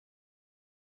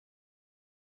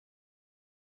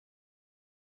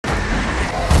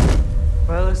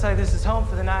looks like this is home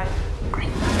for the night.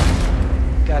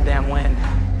 Goddamn wind.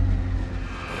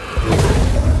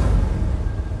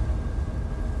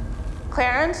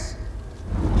 Clarence?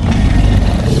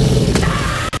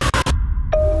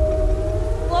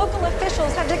 Local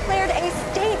officials have declared a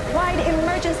statewide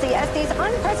emergency as these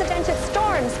unprecedented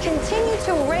storms continue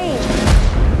to rage.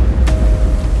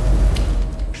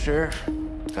 Sure.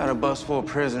 Got a bus full of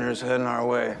prisoners heading our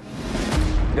way.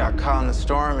 Got caught in the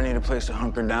storm and need a place to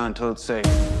hunker down until it's safe.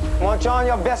 Want you on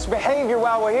your best behavior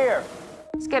while we're here.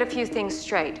 Let's get a few things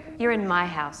straight. You're in my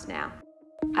house now.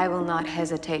 I will not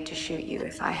hesitate to shoot you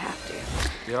if I have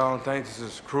to. Y'all don't think this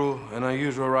is cruel and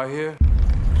unusual right here?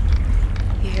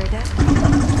 You hear that?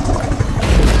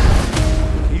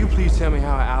 Can you please tell me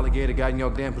how an alligator got in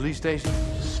your damn police station?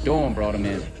 Storm brought him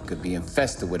in. Could be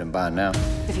infested with him by now.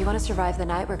 If you want to survive the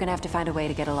night, we're gonna have to find a way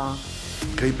to get along.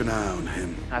 Keep an eye on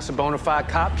him. That's a bona fide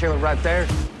cop killer right there.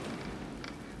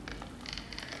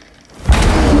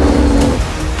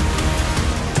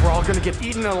 We're all gonna get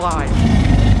eaten alive.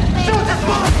 Shoot this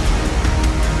one!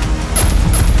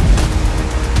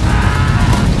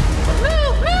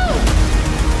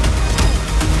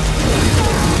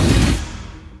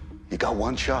 You got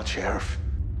one shot, Sheriff.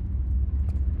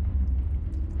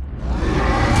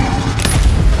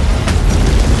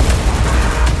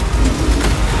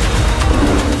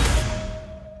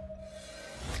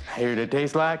 I hear it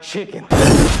tastes like chicken.